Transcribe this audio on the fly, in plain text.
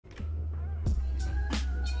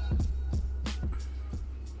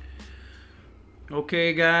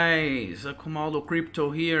Okay guys, Akumaldo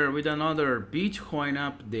Crypto here with another Bitcoin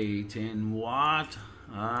update, and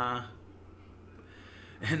uh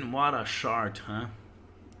what a chart, huh?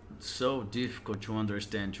 So difficult to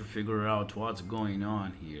understand, to figure out what's going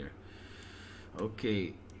on here.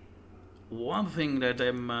 Okay, one thing that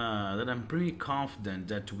I'm pretty confident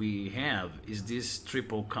that we have is this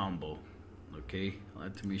triple combo. Okay,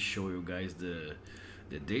 let me show you guys the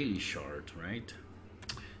daily chart, right?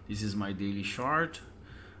 This is my daily chart.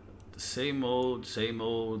 Same old.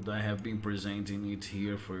 I have been presenting it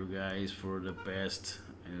here for you guys for the past,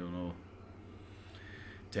 I don't know,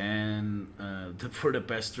 10 for the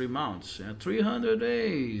past 3 months. 300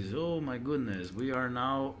 days. Oh my goodness, we are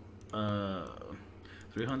now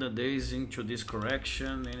 300 days into this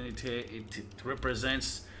correction, and it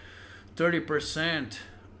represents 30%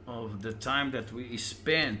 of the time that we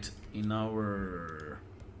spent in our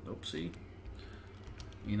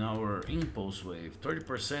impulse wave.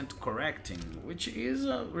 30% correcting, which is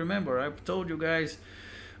remember, I've told you guys,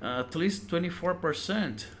 at least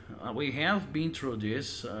 24%. We have been through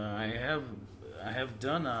this. I have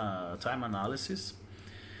done a time analysis.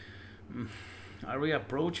 Are we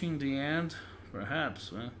approaching the end?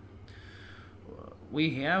 Perhaps.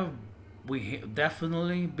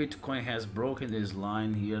 Definitely Bitcoin has broken this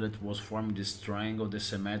line here that was forming this triangle, this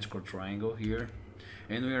symmetrical triangle here,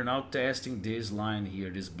 and we are now testing this line here,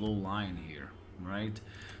 this blue line here, right?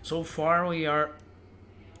 So far we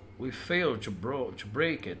failed to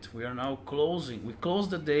break it. We are now closing. We closed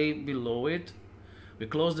the day below it. We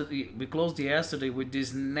closed yesterday with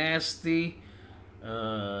this nasty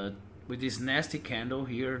candle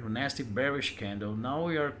here, nasty bearish candle. Now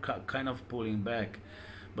we are kind of pulling back,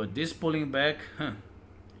 but this pulling back,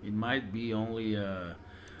 it might be only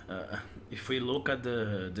if we look at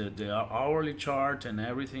the hourly chart and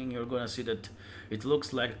everything, you're gonna see that it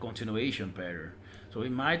looks like a continuation pattern. So we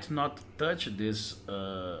might not touch this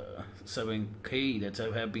 7K that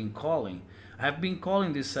I have been calling. I have been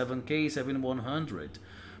calling this 7K, 7100,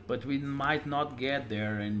 but we might not get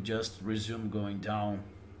there and just resume going down.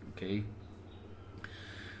 Okay.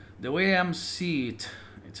 The way I'm see it,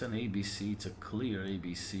 it's an ABC. It's a clear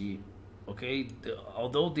ABC. Okay.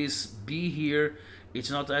 Although this B here, it's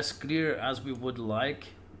not as clear as we would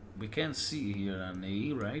like. We can see here an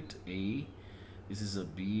A, right? A. This is a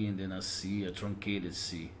B, and then a C, a truncated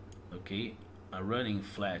C. Okay, a running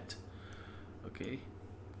flat. Okay,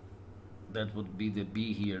 that would be the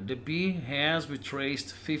B here. The B has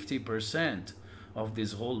retraced 50% of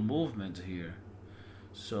this whole movement here,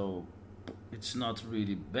 so it's not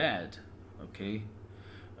really bad. Okay,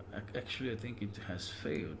 actually I think it has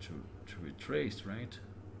failed to retrace, right?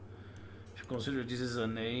 If you consider this is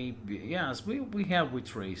an A, B, yes, we have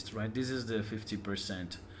retraced, right? This is the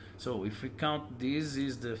 50%. So if we count, this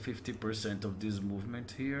is the 50% of this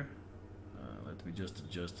movement here. Let me just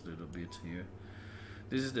adjust a little bit here.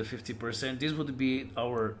 This is the 50%. This would be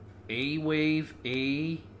our A wave,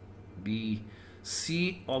 A, B,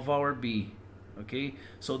 C of our B. Okay,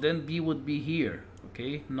 so then B would be here.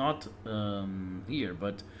 Okay, not here,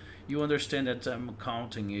 but you understand that I'm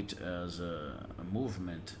counting it as a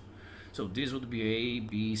movement. So this would be A,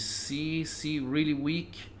 B, C, C really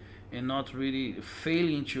weak, and not really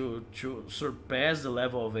failing to surpass the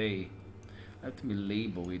level of A. Let me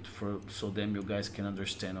label it so then you guys can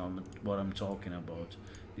understand what I'm talking about.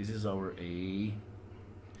 This is our A.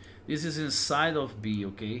 This is inside of B,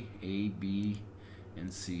 okay? A, B,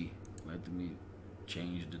 and C. Let me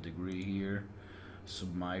change the degree here.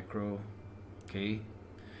 Submicro, okay?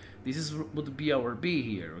 This would be our B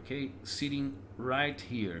here, okay? Sitting right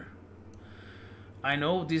here. I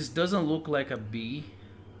know this doesn't look like a B.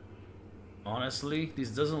 Honestly,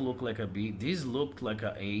 this doesn't look like a B. This looked like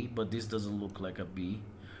a A, but this doesn't look like a B.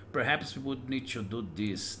 Perhaps we would need to do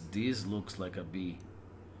this. This looks like a B.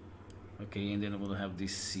 Okay, and then we'll have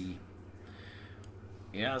this C.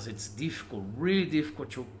 Yes, it's difficult, really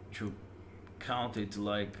difficult to count it.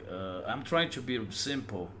 Like I'm trying to be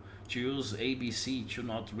simple, to use ABC, to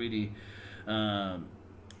not really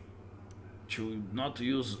to not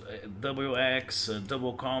use WX,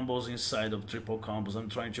 double combos inside of triple combos. I'm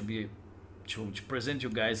trying to be to present you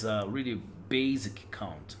guys a really basic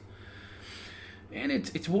count, and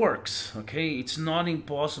it works. Okay, it's not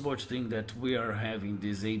impossible to think that we are having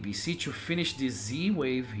this ABC to finish this Z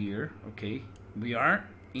wave here. Okay, we are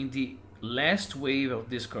in the last wave of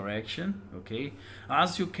this correction. Okay,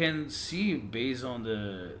 as you can see based on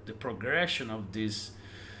the progression of this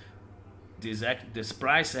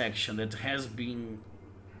price action that has been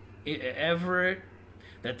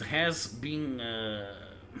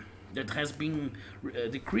that has been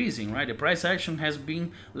decreasing, right? The price action has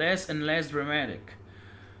been less and less dramatic.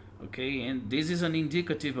 Okay, and this is an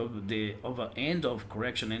indicative of an end of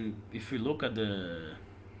correction. And if we look at the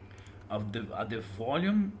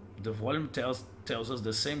volume, the volume tells us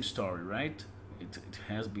the same story, right? It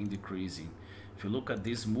has been decreasing. If you look at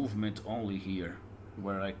this movement only here,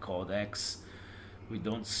 where I called X, we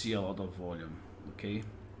don't see a lot of volume. Okay,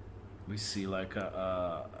 we see like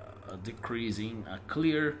a decreasing, a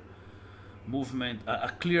clear movement,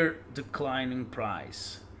 a clear declining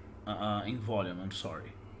price in volume. I'm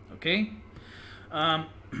sorry. Okay,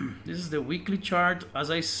 this is the weekly chart.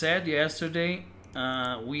 As I said yesterday,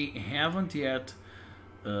 we haven't yet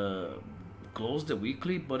closed the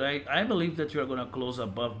weekly, but I believe that we are gonna close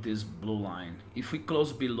above this blue line. If we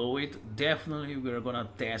close below it, definitely we are gonna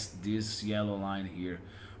test this yellow line here,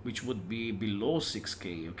 which would be below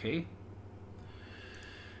 6K. Okay,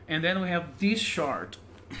 and then we have this chart.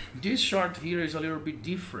 This chart here is a little bit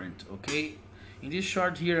different. Okay, in this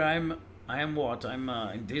chart here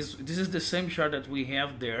this is the same chart that we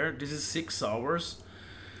have there. This is 6 hours.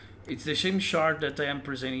 It's the same chart that I am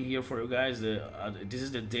presenting here for you guys. This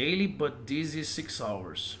is the daily, but this is 6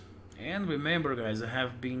 hours. And remember guys, I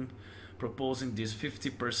have been proposing this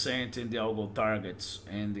 50% in the algo targets,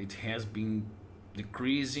 and it has been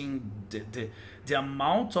decreasing. The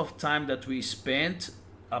amount of time that we spent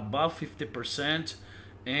above 50%,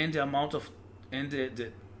 and the amount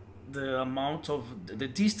of the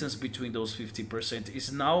distance between those 50%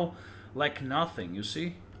 is now like nothing. You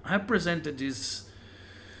see, I presented this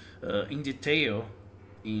in detail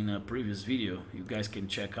in a previous video. You guys can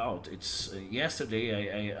check out. It's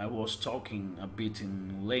yesterday I was talking a bit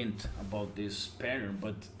in length about this pattern,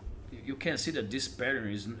 but you can see that this pattern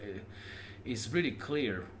is really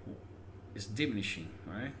clear. It's diminishing,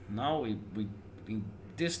 right? Now we in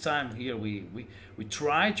this time here we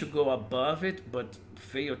try to go above it, but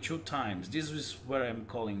fail 2 times. This is what I'm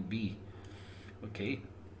calling B. Okay,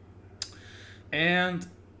 and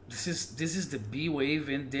this is the B wave,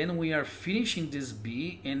 and then we are finishing this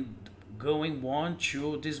B and going 1,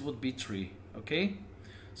 2. This would be 3. Okay,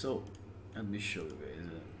 so let me show you guys.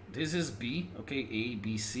 This is B. Okay, A,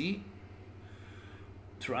 B, C.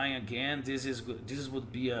 Trying again. This is good. This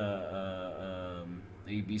would be a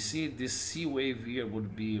ABC. This C wave here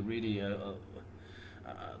would be really a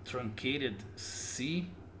truncated C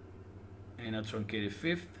and a truncated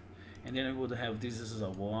fifth, and then we would have this is a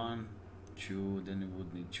 1, 2. Then we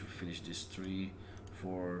would need to finish this 3,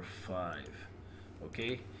 4, 5.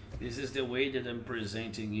 Okay, this is the way that I'm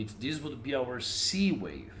presenting it. This would be our C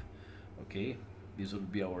wave. Okay, this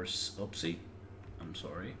would be our oopsie. I'm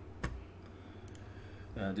sorry.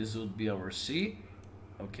 This would be our C.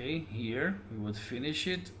 Okay, here we would finish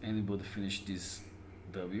it, and we would finish this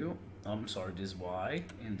W. I'm sorry, this Y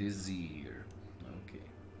and this Z here. Okay,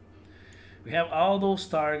 we have all those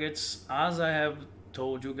targets. As I have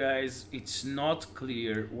told you guys, it's not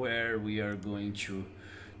clear where we are going to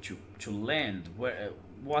land.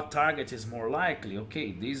 What target is more likely?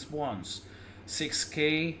 Okay, these ones,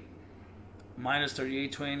 6K minus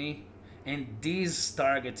 3820. And this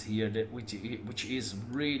target here, which is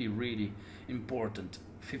really important,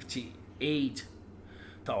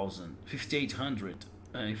 5800.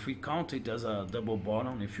 If we count it as a double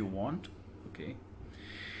bottom, if you want. Okay,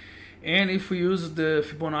 and if we use the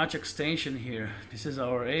Fibonacci extension here, this is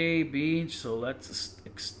our A, B. So let's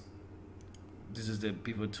this is the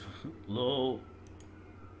pivot low,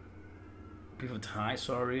 pivot high,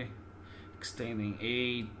 sorry, extending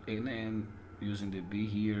A, and then using the B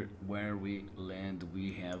here, where we land,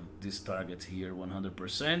 we have this target here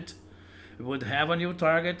 100%. We would have a new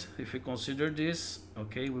target if we consider this.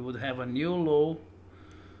 Okay, we would have a new low.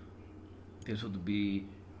 This would be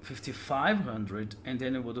 5500, and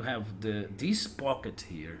then we would have this pocket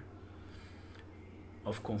here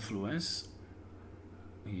of confluence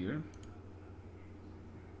here.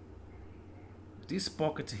 This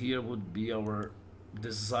pocket here would be our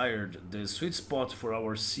the sweet spot for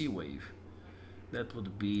our C wave. That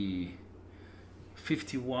would be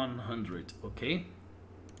 5100. Okay,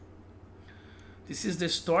 this is the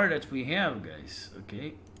story that we have, guys.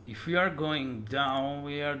 Okay, if we are going down,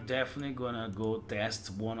 we are definitely gonna go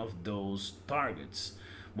test one of those targets,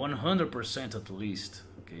 100% at least.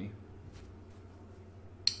 Okay,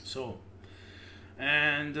 so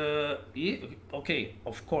and okay,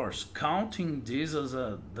 of course, counting this as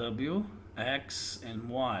a W, X, and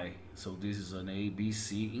Y. So this is an A, B,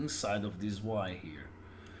 C inside of this Y here.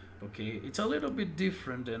 Okay, it's a little bit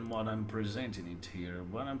different than what I'm presenting it here.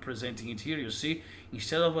 When I'm presenting it here, you see,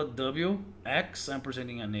 instead of a W, X, I'm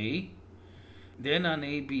presenting an A, then an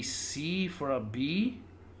A, B, C for a B,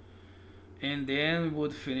 and then we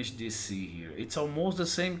would finish this C here. It's almost the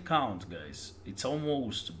same count, guys. It's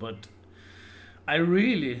almost, but I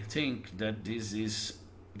really think that this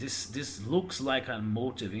looks like a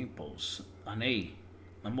motive impulse, an a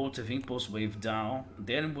motive impulse wave down.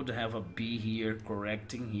 Then would have a B here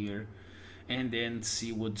correcting here, and then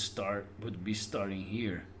C would be starting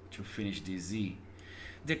here to finish this Z.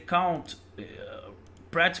 The count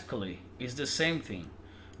practically is the same thing,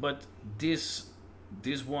 but this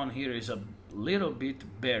one here is a little bit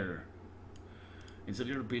better. It's a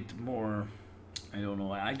little bit more, I don't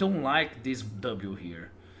know, I don't like this W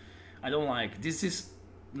here. I don't like this. Is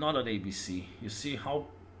not an ABC. You see how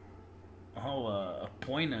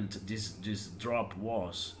poignant this drop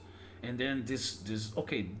was, and then this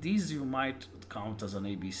okay, this you might count as an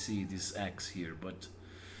ABC, this X here, but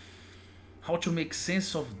how to make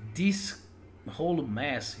sense of this whole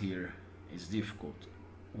mess here is difficult.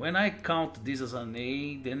 When I count this as an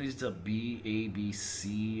A, then it's a B, A, B,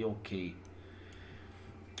 C, okay.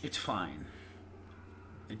 It's fine.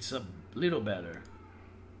 It's a little better.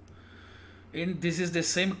 And this is the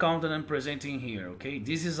same count that I'm presenting here, okay?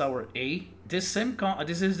 This is our A. This same count,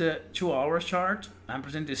 this is the 2-hour chart. I'm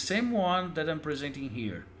presenting the same one that I'm presenting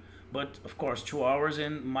here. But of course, 2 hours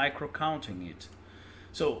and micro counting it.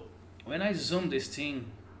 So when I zoom this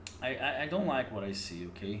thing, I don't like what I see,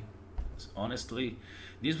 okay? Honestly,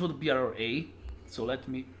 this would be our A. So let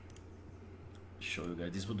me show you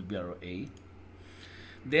guys. This would be our A.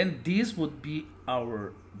 Then this would be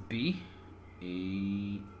our B.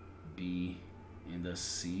 A, B, and a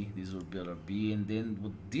C. This would be our B, and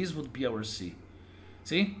then this would be our C.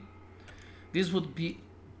 See? This would be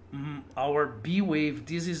our B wave.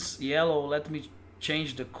 This is yellow. Let me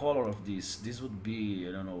change the color of this. This would be,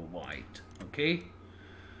 I don't know, white. Okay?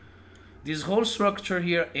 This whole structure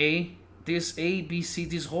here, A, this A, B, C,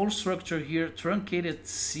 this whole structure here, truncated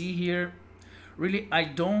C here. Really, I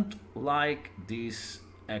don't like this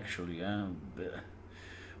actually.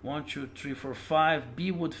 1, 2, 3, 4, 5.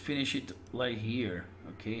 B would finish it like here,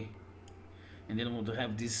 okay? And then we'll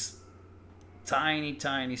have this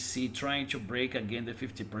tiny C trying to break again the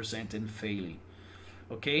 50% and failing,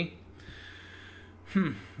 okay?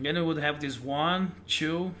 Then we would have this 1,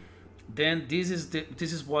 2. Then this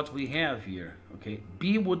is what we have here, okay?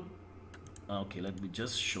 B would, okay, let me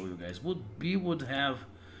just show you guys. B would have,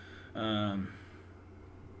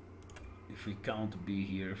 if we count B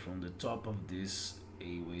here from the top of this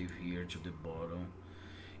A wave here to the bottom,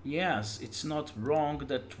 yes, it's not wrong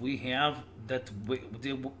that we have that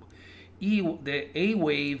the A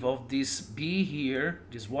wave of this B here,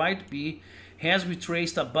 this white B, has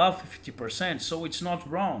retraced above 50%, so it's not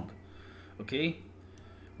wrong, okay?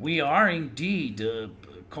 We are indeed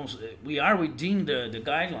we are within the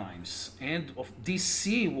guidelines, and of this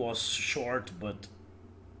C was short, but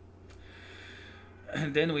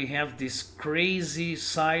and then we have this crazy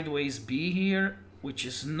sideways B here, which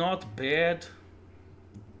is not bad.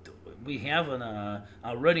 We have a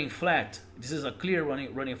running flat. This is a clear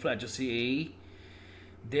running flat. You see A.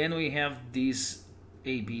 Then we have this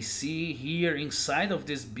ABC here. Inside of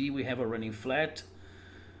this B, we have a running flat.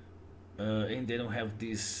 And then we have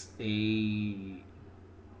this A,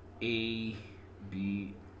 B,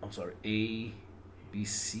 I'm sorry, A, B,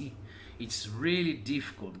 C. It's really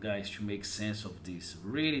difficult, guys, to make sense of this.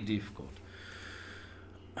 Really difficult.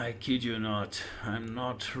 I kid you not. I'm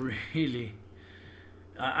not really.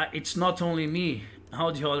 It's not only me.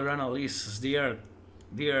 All the other analysts, they are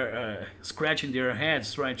scratching their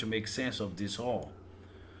heads trying to make sense of this all.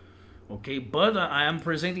 Okay, but I am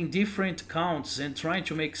presenting different counts and trying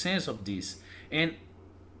to make sense of this, and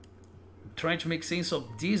trying to make sense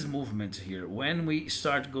of these movements here when we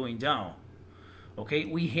start going down. Okay,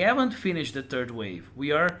 we haven't finished the third wave.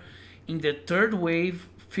 We are in the third wave,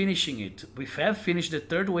 finishing it. We have finished the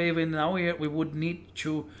third wave, and now we would need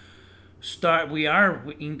to start. We are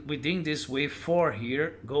within this wave 4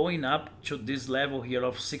 here, going up to this level here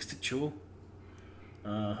of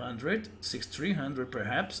 6200, 6300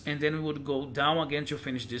 perhaps, and then we would go down again to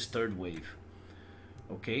finish this third wave.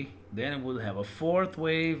 Okay, then we would have a fourth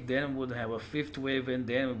wave, then we would have a fifth wave, and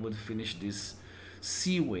then we would finish this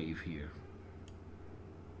C wave here.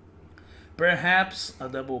 Perhaps a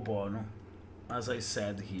double bottom, as I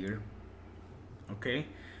said here. Okay,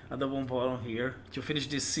 a double bottom here to finish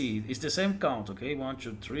this C. It's the same count, okay? 1,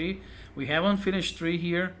 2, 3. We haven't finished 3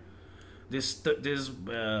 here. This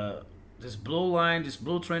blue line, this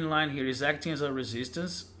blue trend line here is acting as a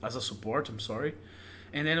resistance, as a support, I'm sorry.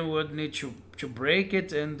 And then we would need to break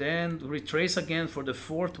it and then retrace again for the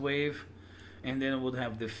fourth wave. And then we would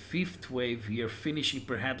have the fifth wave here, finishing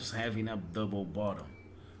perhaps having a double bottom.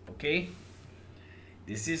 Okay?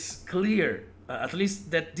 This is clear. At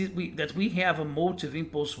least that we have a motive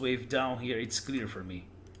impulse wave down here. It's clear for me.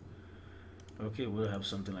 Okay, we'll have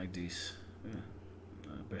something like this. Yeah.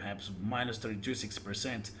 Perhaps minus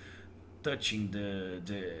 32.6%, touching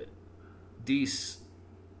this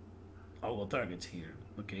our target here.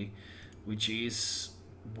 Okay, which is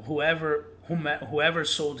whoever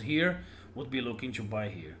sold here would be looking to buy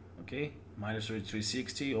here. Okay, minus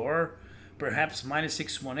 33.60 or perhaps minus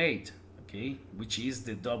 618. Okay, which is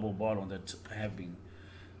the double bottom that I have been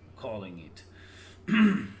calling it.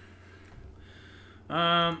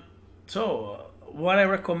 So what I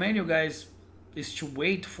recommend you guys is to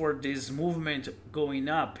wait for this movement going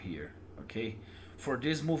up here. Okay, for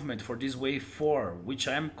this movement, for this wave 4, which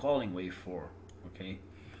I'm calling wave 4. Okay,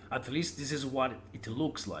 at least this is what it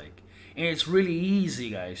looks like, and it's really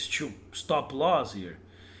easy, guys, to stop loss here.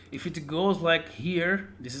 If it goes like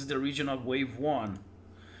here, this is the region of wave 1,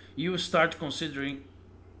 you start considering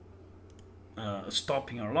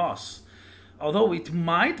stopping our loss, although it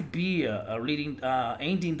might be a leading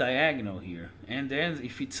ending diagonal here, and then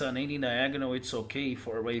if it's an ending diagonal, it's okay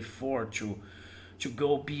for wave 4 to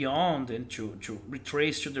go beyond and to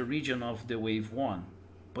retrace to the region of the wave 1.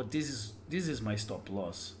 But this is my stop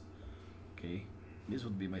loss. Okay, this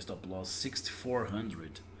would be my stop loss,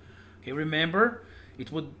 6,400. Okay, remember,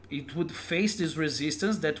 it would face this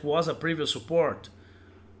resistance that was a previous support.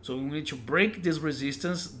 So we need to break this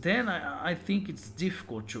resistance. Then I think it's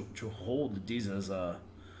difficult to hold this as a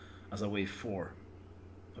wave 4.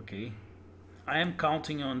 Okay, I am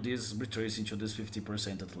counting on this retracing to this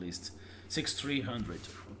 50% at least, 6,300.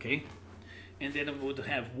 Okay, and then we would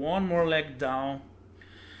have one more leg down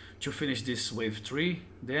to finish this wave 3,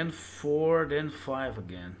 then 4, then 5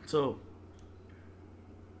 again. So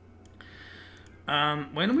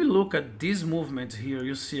when we look at this movement here,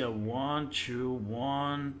 you see a 1, 2,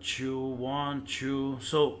 1, 2, 1, 2.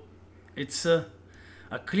 So it's a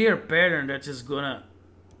clear pattern that is gonna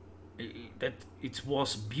that it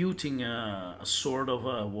was building a sort of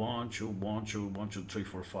a 1, 2, 1, 2, 1, 2, 3,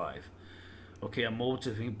 4, 5. Okay, a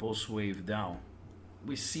motive impulse wave down.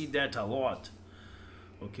 We see that a lot.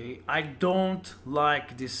 Okay, I don't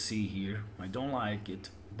like this C here. I don't like it,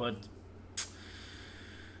 but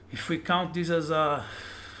if we count this as an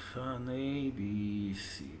A, B,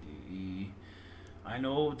 C, D, E, I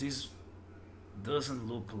know this doesn't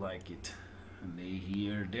look like it. An A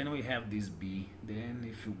here, then we have this B. Then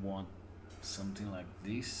if you want something like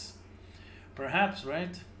this, perhaps,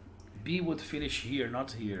 right? B would finish here,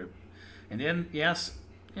 not here. And then, yes,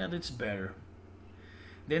 yeah, that's better.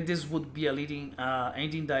 Then this would be a leading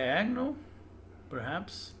ending diagonal,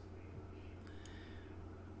 perhaps.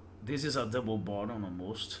 This is a double bottom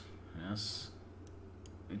almost. Yes,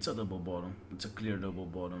 it's a double bottom. It's a clear double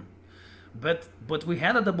bottom. But we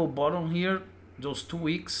had a double bottom here those 2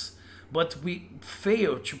 weeks, but we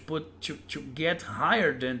failed to get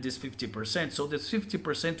higher than this 50%. So this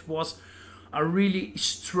 50% was a really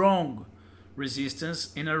strong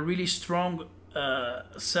resistance and a really strong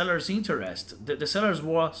seller's interest. The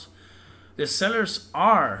sellers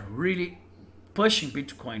are really pushing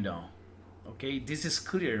Bitcoin down. Okay, this is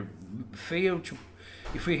clear.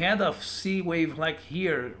 If we had a C wave like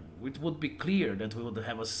here, it would be clear that we would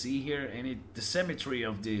have a C here, and the symmetry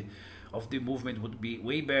of the movement would be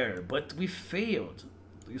way better. But we failed.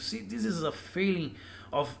 You see, this is a failing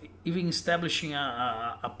of even establishing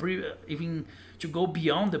even to go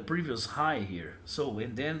beyond the previous high here. So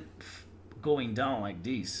and then going down like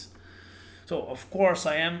this. So of course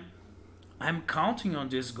I'm counting on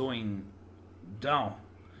this going down.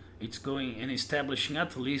 It's going and establishing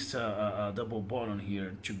at least a double bottom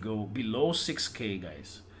here to go below 6K,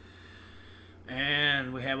 guys.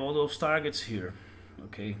 And we have all those targets here.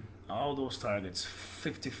 Okay, all those targets,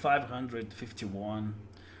 5,500, 51.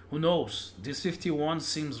 Who knows? This 51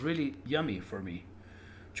 seems really yummy for me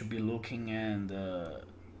to be looking and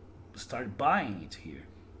start buying it here.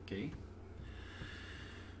 Okay,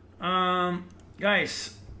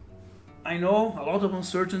 guys, I know a lot of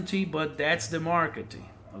uncertainty, but that's the market.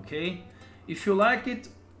 Okay, if you like it,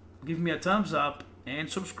 give me a thumbs up and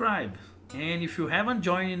subscribe. And if you haven't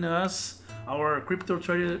joined us, our Crypto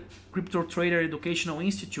Trader Educational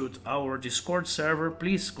Institute, our Discord server,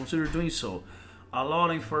 please consider doing so. A lot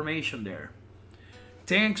of information there.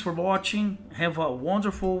 Thanks for watching. Have a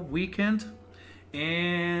wonderful weekend,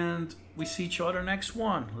 and we see each other next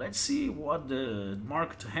one. Let's see what the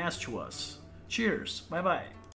market has to us. Cheers. Bye bye.